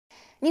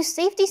New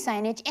safety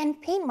signage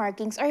and paint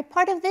markings are a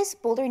part of this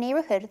Boulder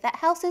neighborhood that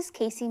houses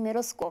Casey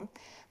Middle School.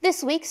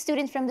 This week,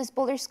 students from this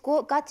Boulder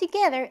school got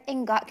together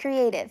and got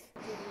creative.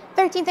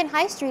 13th and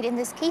High Street in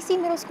this Casey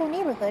Middle School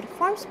neighborhood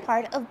forms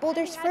part of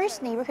Boulder's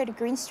first neighborhood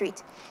Green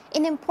Street,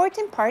 an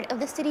important part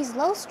of the city's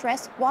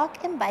low-stress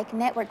walk and bike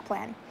network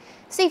plan.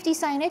 Safety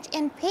signage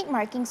and paint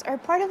markings are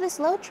part of this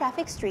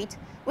low-traffic street,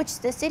 which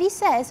the city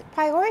says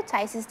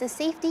prioritizes the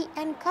safety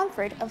and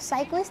comfort of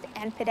cyclists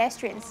and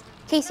pedestrians.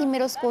 Casey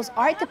Middle School's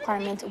art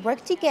department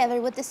worked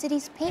together with the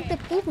city's Paint the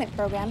Pavement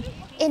program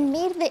and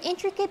made the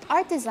intricate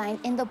art design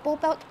in the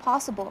bulb out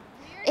possible,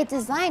 a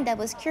design that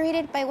was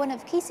curated by one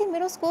of Casey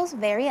Middle School's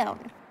very own.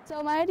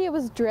 So my idea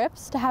was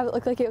drips, to have it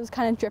look like it was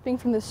kind of dripping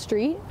from the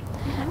street,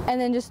 and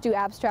then just do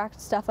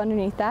abstract stuff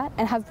underneath that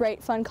and have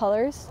bright, fun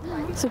colors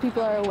so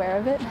people are aware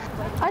of it.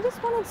 I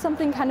just wanted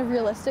something kind of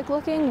realistic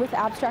looking with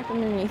abstract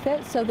underneath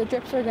it, so the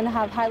drips are going to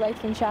have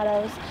highlights and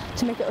shadows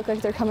to make it look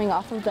like they're coming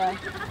off of the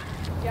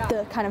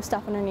kind of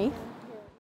stuff underneath.